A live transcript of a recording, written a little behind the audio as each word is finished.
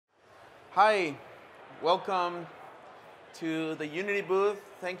Hi, welcome to the Unity booth.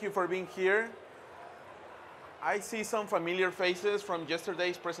 Thank you for being here. I see some familiar faces from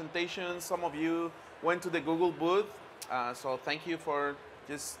yesterday's presentation. Some of you went to the Google booth, so thank you for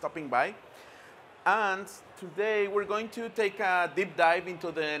just stopping by. And today we're going to take a deep dive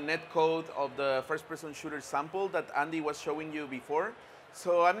into the netcode of the first-person shooter sample that Andy was showing you before.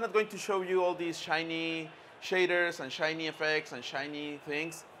 So I'm not going to show you all these shiny shaders and shiny effects and shiny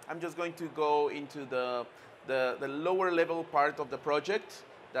things. I'm just going to go into the lower level part of the project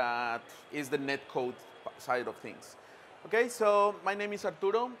that is the netcode side of things. Okay, so my name is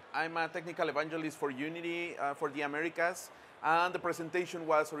Arturo. I'm a technical evangelist for Unity for the Americas. And the presentation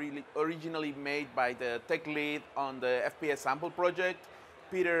was originally made by the tech lead on the FPS Sample project,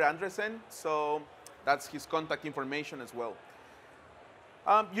 Peter Andresen. So that's his contact information as well.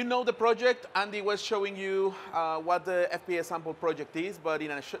 You know the project. Andy was showing you what the FPS Sample project is, but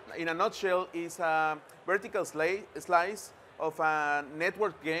in a nutshell, it's a vertical slice of a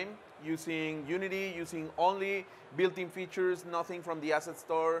network game using Unity, using only built-in features, nothing from the asset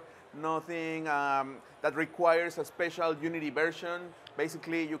store, nothing that requires a special Unity version.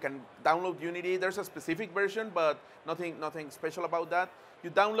 Basically, you can download Unity. There's a specific version, but nothing special about that.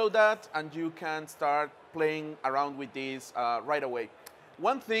 You download that, and you can start playing around with this right away.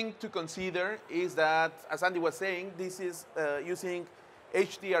 One thing to consider is that, as Andy was saying, this is using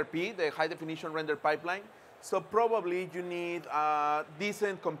HDRP, the high definition render pipeline. So probably you need a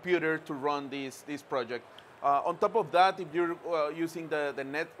decent computer to run this project. On top of that, if you're using the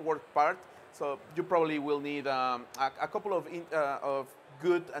network part, so you probably will need a couple of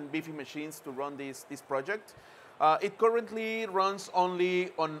good and beefy machines to run this project. It currently runs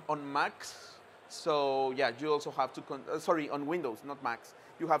only on Macs. So yeah, you also have to, on Windows, not Macs.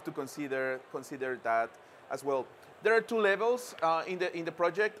 You have to consider that as well. There are two levels in the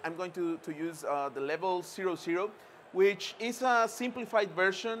project. I'm going to use the level 00, which is a simplified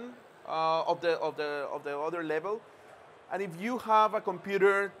version of the other level. And if you have a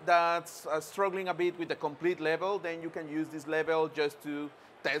computer that's struggling a bit with the complete level, then you can use this level just to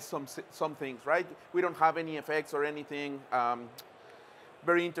test some things, right? We don't have any effects or anything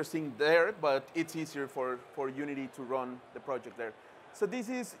very interesting there, but it's easier for Unity to run the project there. So this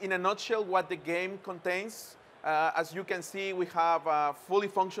is, in a nutshell, what the game contains. As you can see, we have a fully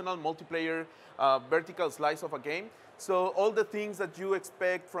functional multiplayer vertical slice of a game. So all the things that you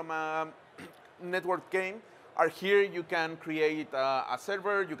expect from a network game are here. You can create a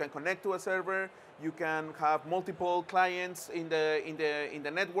server, you can connect to a server, you can have multiple clients in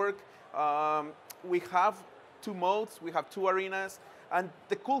the network. We have two modes, we have two arenas. And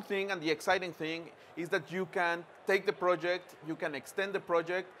the cool thing and the exciting thing is that you can take the project, you can extend the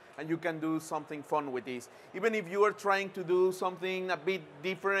project, and you can do something fun with this. Even if you are trying to do something a bit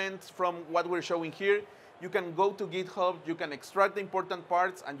different from what we're showing here, you can go to GitHub, you can extract the important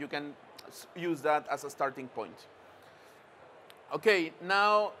parts, and you can use that as a starting point. Okay,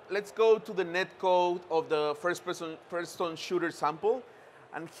 now let's go to the netcode of the first-person shooter sample.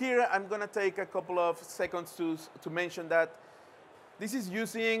 And here I'm going to take a couple of seconds to mention that this is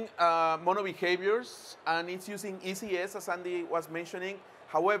using mono behaviors, and it's using ECS, as Andy was mentioning.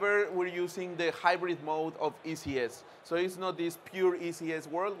 However, we're using the hybrid mode of ECS. So it's not this pure ECS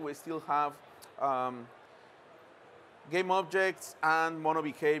world. We still have game objects and mono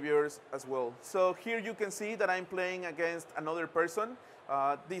behaviors as well. So here you can see that I'm playing against another person.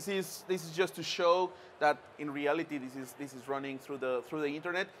 This is just to show that in reality this is running through the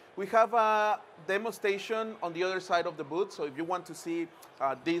internet. We have a demo station on the other side of the booth. So if you want to see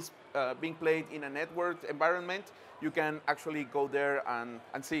this being played in a networked environment, you can actually go there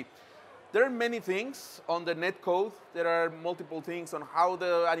and see. There are many things on the netcode. There are multiple things on how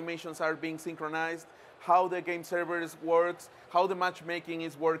the animations are being synchronized, how the game servers works, how the matchmaking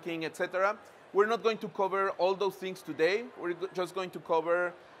is working, etc. We're not going to cover all those things today. We're just going to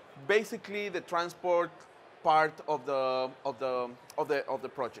cover basically the transport part of the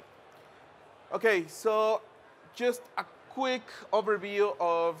project. Okay, so just a quick overview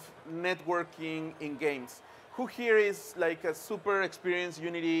of networking in games. Who here is like a super experienced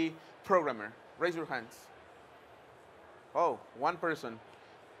Unity programmer? Raise your hands. Oh, one person,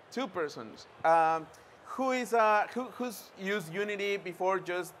 two persons. Who's used Unity before?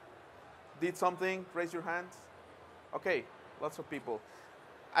 Just did something? Raise your hands. Okay, lots of people.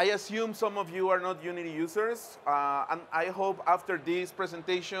 I assume some of you are not Unity users, and I hope after this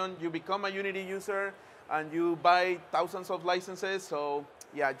presentation you become a Unity user and you buy thousands of licenses. So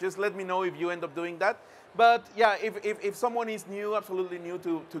yeah, just let me know if you end up doing that. But yeah, if someone is new, absolutely new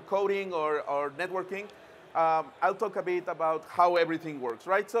to coding or networking, I'll talk a bit about how everything works,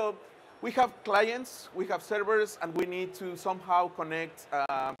 right? So We have clients, we have servers, and we need to somehow connect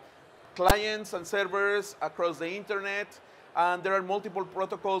clients and servers across the internet. And there are multiple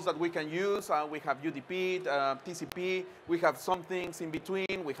protocols that we can use. We have UDP, TCP. We have some things in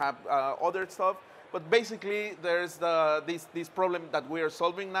between. We have other stuff. But basically, there's this problem that we are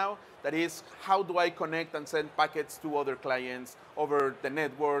solving now. That is, how do I connect and send packets to other clients over the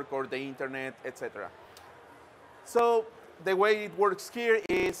network or the internet, etc. So the way it works here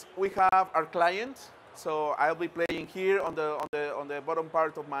is we have our client. So I'll be playing here on the bottom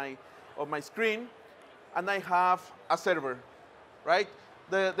part of my screen, and I have a server, right?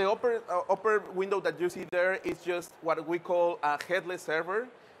 The upper window that you see there is just what we call a headless server,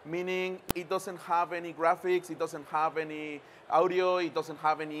 meaning it doesn't have any graphics, it doesn't have any audio, it doesn't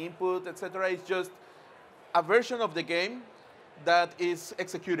have any input, etc. It's just a version of the game that is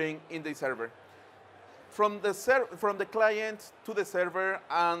executing in the server. From the client to the server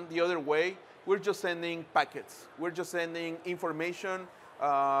and the other way, we're just sending packets. We're just sending information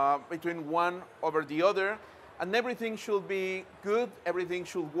between one over the other, and everything should be good, everything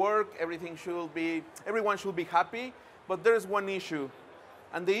should work, everyone should be happy, but there's one issue.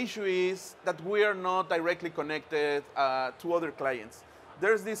 And the issue is that we are not directly connected to other clients.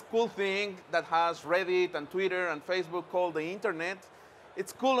 There's this cool thing that has Reddit and Twitter and Facebook called the internet.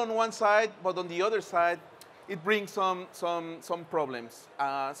 It's cool on one side, but on the other side, it brings some problems.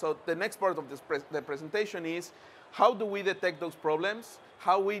 So the next part of the presentation is how do we detect those problems?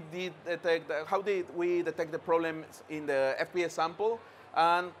 How did we detect the problems in the FPS sample,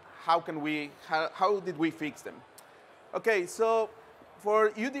 and how did we fix them? Okay, so for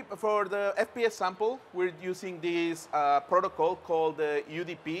the FPS sample, we're using this protocol called the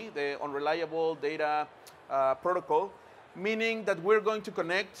UDP, the Unreliable Data Protocol, meaning that we're going to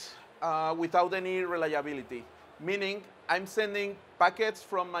connect without any reliability. Meaning I'm sending packets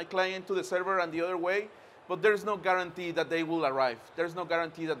from my client to the server and the other way, but there's no guarantee that they will arrive. There's no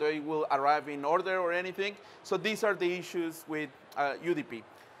guarantee that they will arrive in order or anything. So these are the issues with UDP.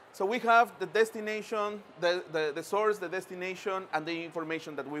 So we have the destination, the source, the destination, and the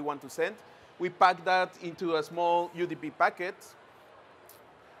information that we want to send. We pack that into a small UDP packet,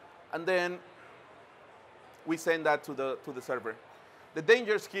 and then we send that to the server. The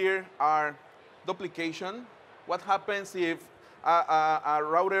dangers here are duplication. What happens if a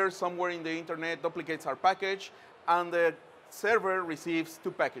router somewhere in the internet duplicates our package, and the server receives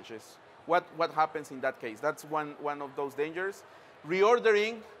two packages? What happens in that case? That's one of those dangers.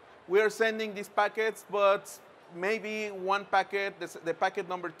 Reordering. We are sending these packets, but maybe one packet, the packet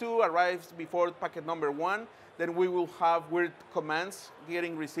number 2 arrives before packet number 1. Then we will have weird commands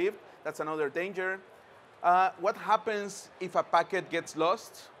getting received. That's another danger. What happens if a packet gets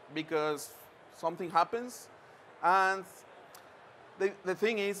lost because something happens? And the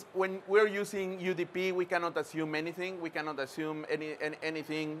thing is, when we're using UDP, we cannot assume anything. We cannot assume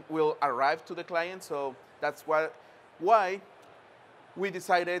anything will arrive to the client. So that's why we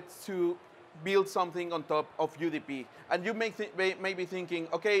decided to build something on top of UDP. And you may be thinking,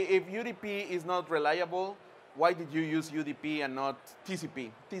 okay, if UDP is not reliable, why did you use UDP and not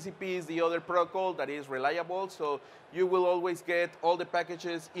TCP? TCP is the other protocol that is reliable, so you will always get all the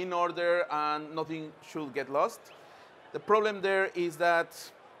packages in order and nothing should get lost. The problem there is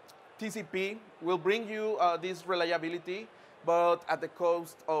that TCP will bring you this reliability, but at the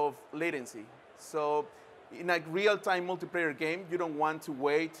cost of latency. So in a real-time multiplayer game, you don't want to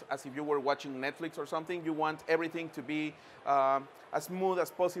wait as if you were watching Netflix or something. You want everything to be as smooth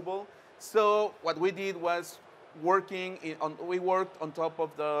as possible. So what we did was we worked on top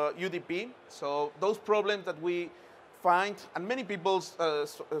of the UDP. So those problems that we find, and many people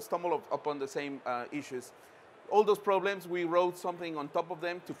stumble upon the same issues. All those problems, we wrote something on top of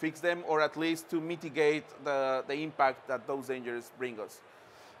them to fix them, or at least to mitigate the impact that those dangers bring us.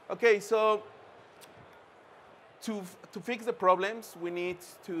 Okay, so to fix the problems, we need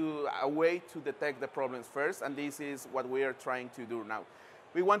a way to detect the problems first, and this is what we are trying to do now.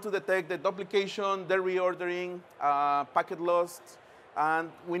 We want to detect the duplication, the reordering, packet loss, and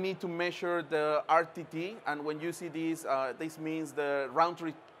we need to measure the RTT. And when you see this, this means the round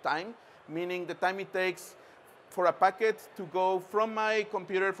trip time, meaning the time it takes for a packet to go from my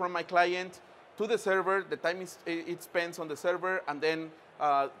computer, from my client, to the server, the time it spends on the server, and then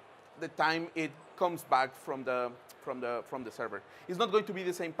the time it comes back from the server. It's not going to be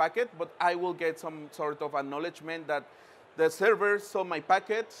the same packet, but I will get some sort of acknowledgement that the server saw my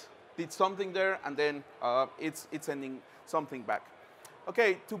packet, did something there, and then it's sending something back.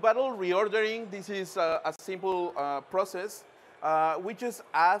 Okay, to battle reordering, this is a simple process. We just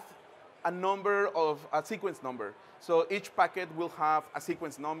add a sequence number. So each packet will have a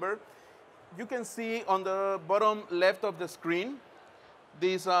sequence number. you can see on the bottom left of the screen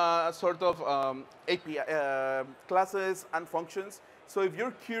these sort of API classes and functions. So if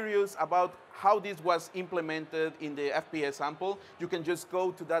you're curious about how this was implemented in the FPS sample, you can just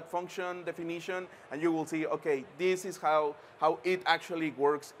go to that function definition and you will see, okay, this is how it actually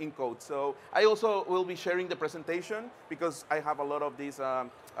works in code. So I also will be sharing the presentation because I have a lot of these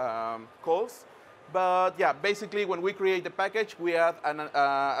calls. But yeah, basically when we create the package, we add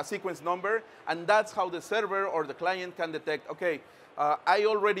a sequence number, and that's how the server or the client can detect, okay, I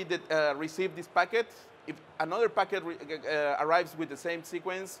already received this packet. If another packet arrives with the same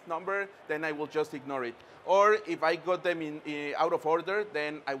sequence number, then I will just ignore it. Or if I got them out of order,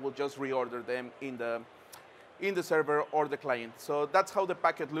 then I will just reorder them in the server or the client. So that's how the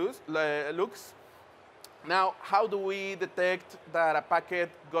packet looks. Now, how do we detect that a packet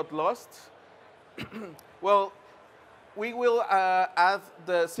got lost? Well, we will add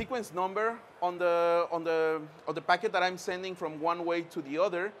the sequence number on the packet that I'm sending from one way to the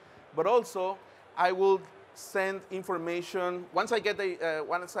other, but also I will send information once I get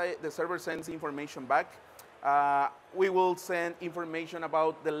the server sends information back. We will send information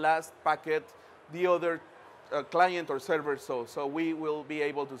about the last packet the other client or server saw. So we will be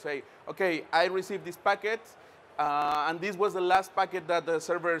able to say, okay, I received this packet. And this was the last packet that the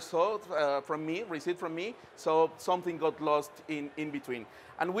server saw received from me, so something got lost in between.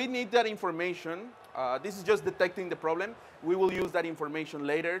 And we need that information. This is just detecting the problem. We will use that information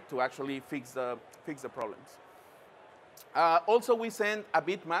later to actually fix the problems. Also, we send a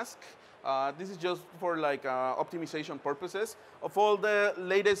bit mask. This is just for like optimization purposes of all the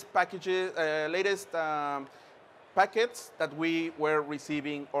latest packages, packets that we were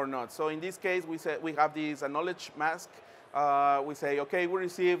receiving or not. So in this case, we have this acknowledge mask. We say, okay, we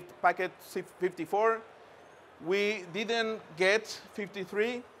received packet 54. We didn't get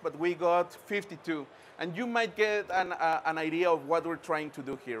 53, but we got 52. And you might get an idea of what we're trying to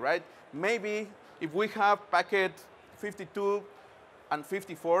do here, right? Maybe if we have packet 52 and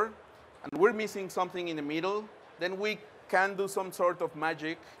 54, and we're missing something in the middle, then we can do some sort of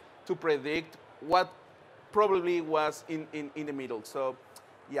magic to predict what probably was in the middle. So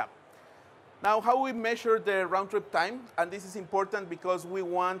yeah. Now, how we measure the round trip time, and this is important because we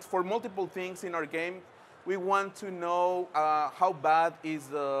want, for multiple things in our game, we want to know how bad is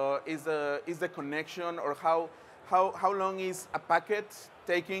the connection, or how long is a packet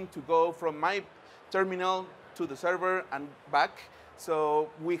taking to go from my terminal to the server and back. So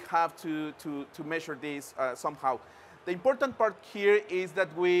we have to measure this somehow. The important part here is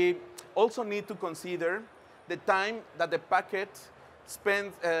that we also need to consider the time that the packet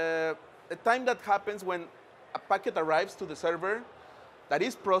spends, the time that happens when a packet arrives to the server, that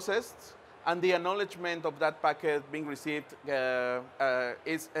is processed, and the acknowledgement of that packet being received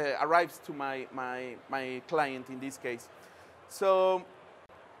arrives to my client in this case. So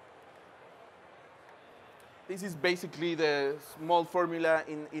this is basically the small formula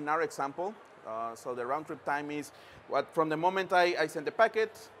in our example. So the round trip time is from the moment I send the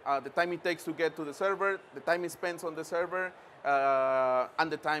packet, the time it takes to get to the server, the time it spends on the server,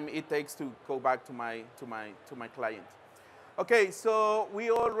 and the time it takes to go back to my client. Okay, so we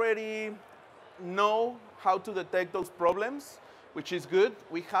already know how to detect those problems, which is good.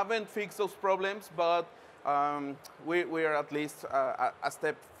 We haven't fixed those problems, but we are at least a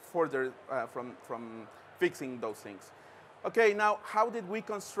step further from fixing those things. Okay, now how did we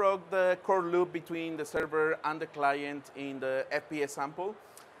construct the core loop between the server and the client in the FPS sample?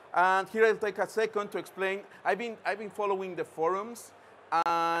 And here I'll take a second to explain. I've been following the forums,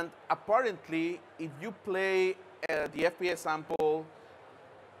 and apparently, if you play the FPS sample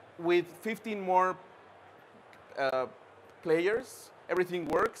with 15 more players, everything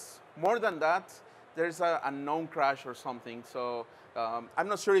works. More than that, there's a known crash or something. So I'm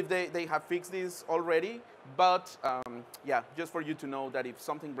not sure if they have fixed this already, but yeah, just for you to know that if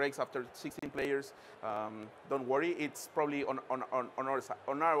something breaks after 16 players, don't worry, it's probably on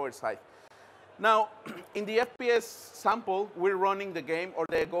our side. Now, in the FPS sample, we're running the game, or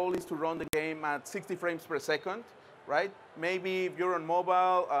the goal is to run the game at 60 frames per second, right? Maybe if you're on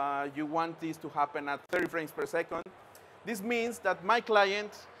mobile, you want this to happen at 30 frames per second. This means that my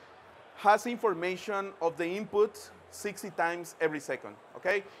client has information of the input 60 times every second,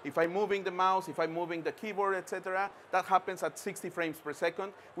 okay? If I'm moving the mouse, if I'm moving the keyboard, etc., that happens at 60 frames per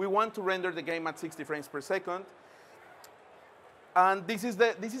second. We want to render the game at 60 frames per second. And this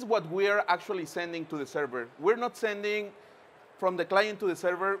is what we are actually sending to the server. We're not sending from the client to the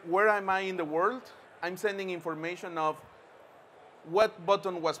server, where am I in the world? I'm sending information of what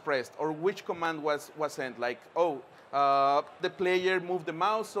button was pressed or which command was sent. Like, oh, the player moved the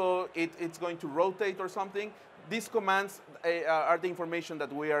mouse, so it's going to rotate or something. These commands are the information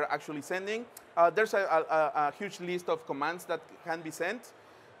that we are actually sending. There's a huge list of commands that can be sent,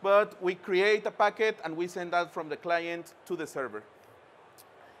 but we create a packet and we send that from the client to the server.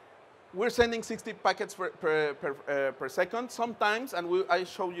 We're sending 60 packets per second. Sometimes, and I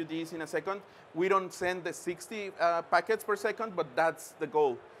show you this in a second, we don't send the 60 packets per second, but that's the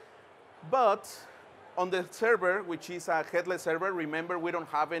goal. But on the server, which is a headless server, remember we don't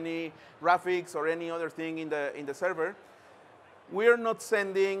have any graphics or any other thing in the server. We're not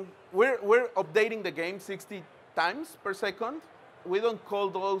sending, we're updating the game 60 times per second. We don't call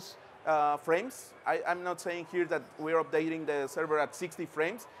those frames. I'm not saying here that we're updating the server at 60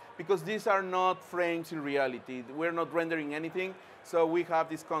 frames, because these are not frames in reality. We're not rendering anything. So we have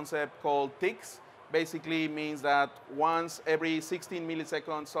this concept called ticks. Basically means that once every 16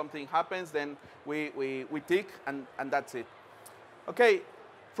 milliseconds something happens, then we tick, and that's it. OK,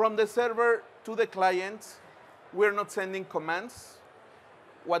 from the server to the client, we're not sending commands.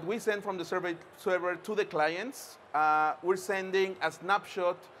 What we send from the server to the clients, we're sending a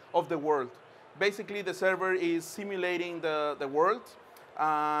snapshot of the world. Basically, the server is simulating the world,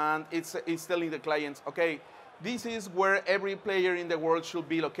 and it's telling the clients, OK, this is where every player in the world should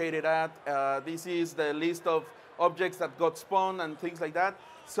be located at. This is the list of objects that got spawned and things like that.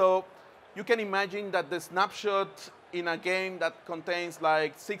 So you can imagine that the snapshot in a game that contains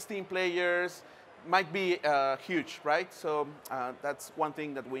like 16 players might be huge, right? So that's one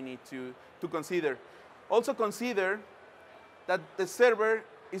thing that we need to consider. Also consider that the server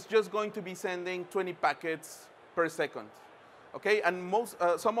is just going to be sending 20 packets per second. Okay, and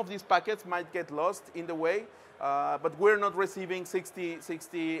some of these packets might get lost in the way, but we're not receiving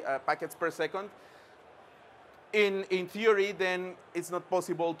 60 packets per second. In theory, then it's not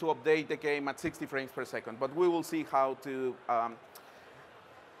possible to update the game at 60 frames per second, but we will see how to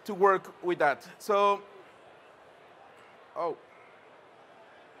work with that. So, oh,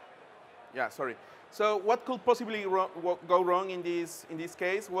 yeah, sorry. So what could possibly go wrong in this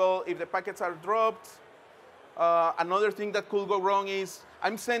case? Well, if the packets are dropped, another thing that could go wrong is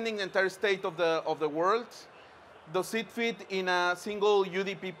I'm sending the entire state of the world. Does it fit in a single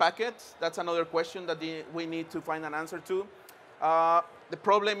UDP packet? That's another question that we need to find an answer to. The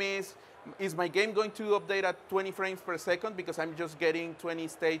problem is my game going to update at 20 frames per second because I'm just getting 20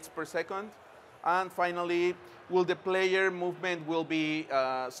 states per second? And finally, will the player movement will be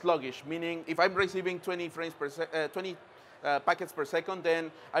sluggish? Meaning, if I'm receiving 20 frames per 20 packets per second,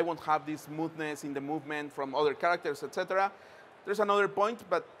 then I won't have this smoothness in the movement from other characters, etc. There's another point,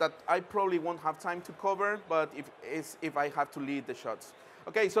 but that I probably won't have time to cover, but if I have to lead the shots.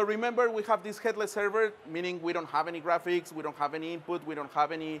 OK, so remember, we have this headless server, meaning we don't have any graphics, we don't have any input, we don't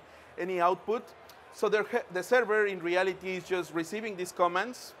have any output. So the server, in reality, is just receiving these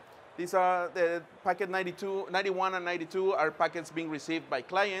commands. These are the packet 91 and 92 are packets being received by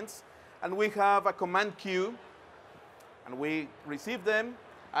clients. And we have a command queue, and we receive them,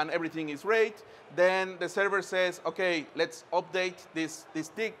 and everything is great. Then the server says, OK, let's update this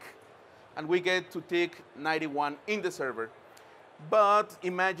tick, and we get to tick 91 in the server. But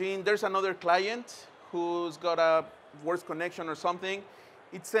imagine there's another client who's got a worse connection or something.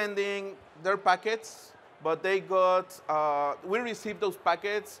 It's sending their packets, but they got, we received those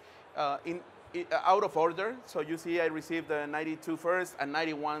packets out of order. So you see I received the 92 first and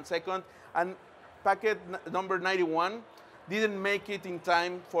 91 second. And packet number 91 didn't make it in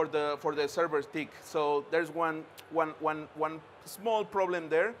time for the server tick. So there's one small problem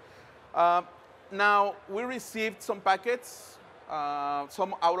there. Now, we received some packets,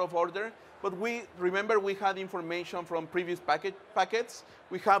 some out of order, but remember we had information from previous packets.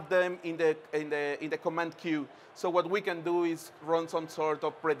 We have them in the command queue. So what we can do is run some sort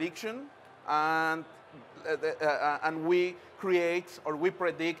of prediction, and we create or we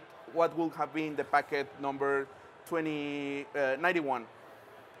predict what will have been the packet number 91.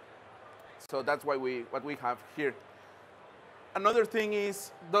 So that's what we have here. Another thing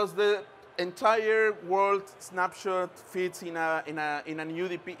is, does the entire world snapshot fits in a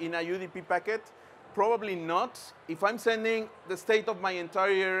UDP packet? Probably not. If I'm sending the state of my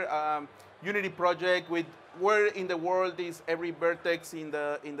entire Unity project with where in the world is every vertex in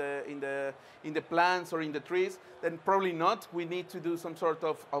the plants or in the trees, then probably not. We need to do some sort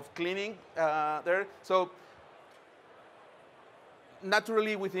of cleaning there. So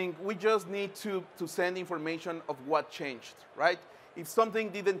naturally, we think we just need to send information of what changed, right? If something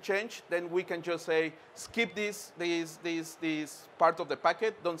didn't change, then we can just say, skip this part of the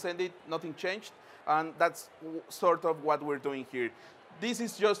packet, don't send it, nothing changed. And that's sort of what we're doing here. This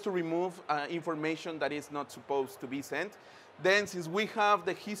is just to remove information that is not supposed to be sent. Then, since we have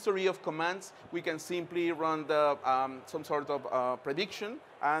the history of commands, we can simply run the, some sort of prediction,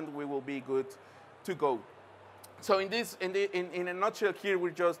 and we will be good to go. So in a nutshell here,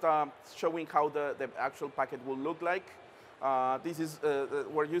 we're just showing how the actual packet will look like. This is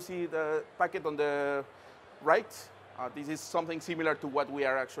where you see the packet on the right. This is something similar to what we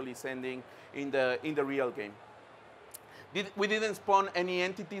are actually sending in the real game. We didn't spawn any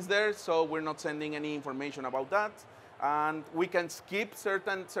entities there, so we're not sending any information about that. And we can skip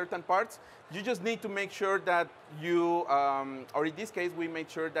certain parts. You just need to make sure that you, or in this case, we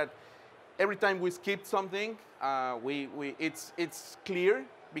made sure that every time we skip something, it's clear,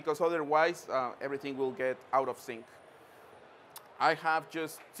 because otherwise everything will get out of sync. I have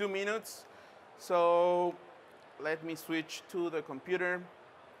just 2 minutes, so let me switch to the computer.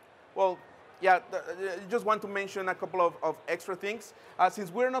 Well, yeah, I just want to mention a couple of extra things.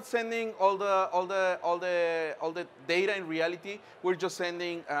 Since we're not sending all the data in reality, we're just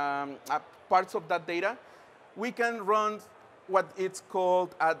sending parts of that data. We can run what it's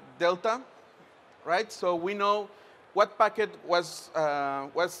called a delta, right? So we know what packet was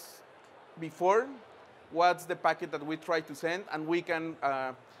before, what's the packet that we try to send, and we can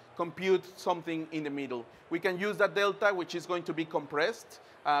compute something in the middle. We can use that delta, which is going to be compressed.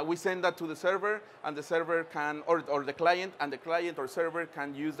 We send that to the server, and the server can, or the client, and the client or server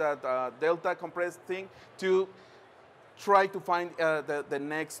can use that delta compressed thing to try to find the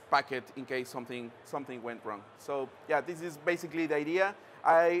next packet in case something went wrong. So yeah, this is basically the idea.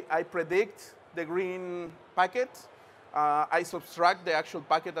 I predict the green packet. I subtract the actual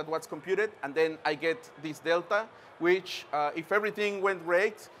packet that was computed, and then I get this delta, which, if everything went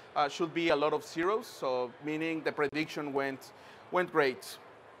great, should be a lot of zeros, so meaning the prediction went great.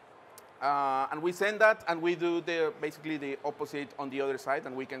 And we send that, and we do basically the opposite on the other side,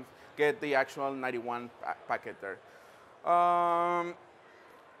 and we can get the actual 91 packet there.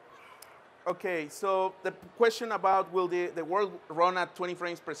 Okay, so the question about will the world run at 20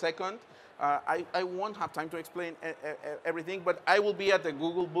 frames per second, I won't have time to explain everything, but I will be at the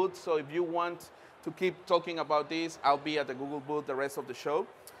Google booth, so if you want to keep talking about this, I'll be at the Google booth the rest of the show.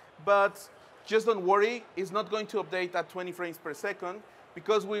 But just don't worry, it's not going to update at 20 frames per second,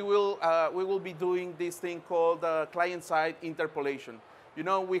 because we will be doing this thing called client-side interpolation. You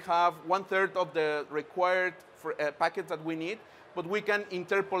know, we have 1/3 of the required packets that we need, but we can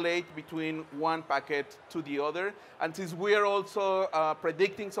interpolate between one packet to the other. And since we are also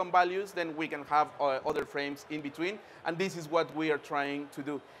predicting some values, then we can have other frames in between. And this is what we are trying to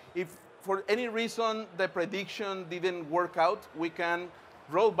do. If for any reason the prediction didn't work out, we can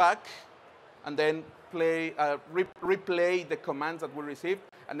roll back and then replay the commands that we received,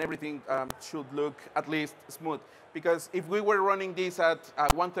 and everything should look at least smooth. Because if we were running this at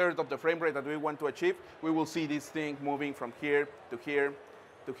 1/3 of the frame rate that we want to achieve, we will see this thing moving from here to here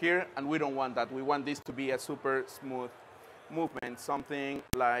to here, and we don't want that. We want this to be a super smooth movement, something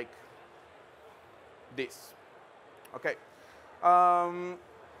like this. Okay.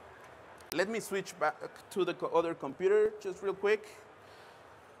 Let me switch back to the other computer just real quick,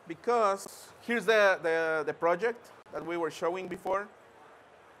 because here's the project that we were showing before.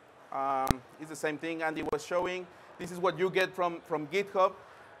 It's the same thing Andy was showing. This is what you get from GitHub.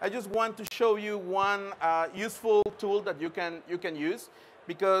 I just want to show you one useful tool that you can use,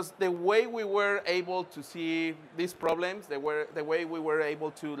 because the way we were able to see these problems, the way we were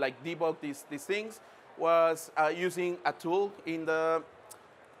able to like debug these things, was using a tool in the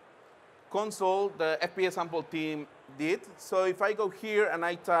console the FPS Sample team did. So if I go here and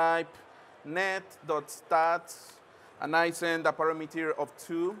I type net.stats and I send a parameter of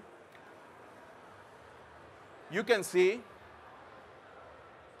 2, you can see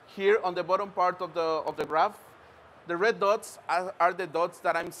here on the bottom part of the graph, the red dots are the dots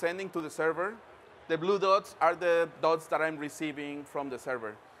that I'm sending to the server. The blue dots are the dots that I'm receiving from the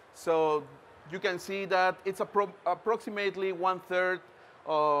server. So you can see that it's approximately 1/3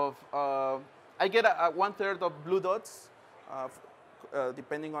 of, I get a 1/3 of blue dots,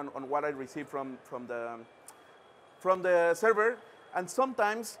 depending on what I receive from the server. And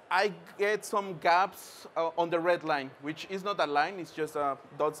sometimes I get some gaps on the red line, which is not a line, it's just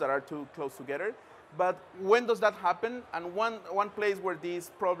dots that are too close together. But when does that happen? And one place where this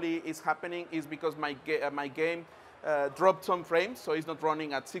probably is happening is because my game dropped some frames, so it's not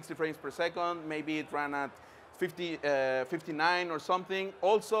running at 60 frames per second. Maybe it ran at 59 or something.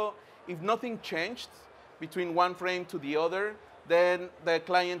 Also, if nothing changed between one frame to the other, then the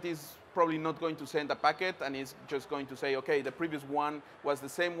client is probably not going to send a packet, and it's just going to say, okay, the previous one was the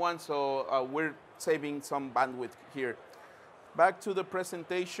same one, so we're saving some bandwidth here. Back to the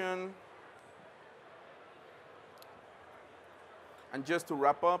presentation. And just to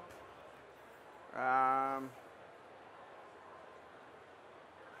wrap up,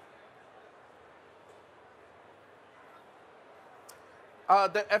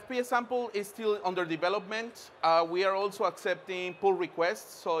 the FPS sample is still under development. We are also accepting pull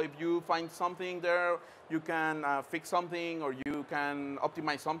requests. So if you find something there, you can fix something or you can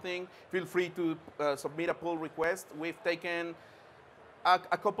optimize something, feel free to submit a pull request. We've taken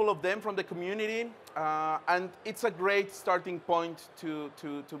a couple of them from the community, and it's a great starting point to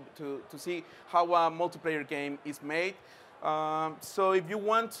see how a multiplayer game is made. So if you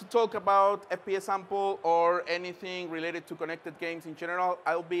want to talk about FPS Sample or anything related to connected games in general,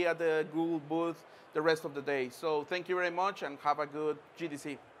 I'll be at the Google booth the rest of the day. So thank you very much and have a good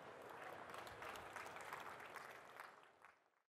GDC.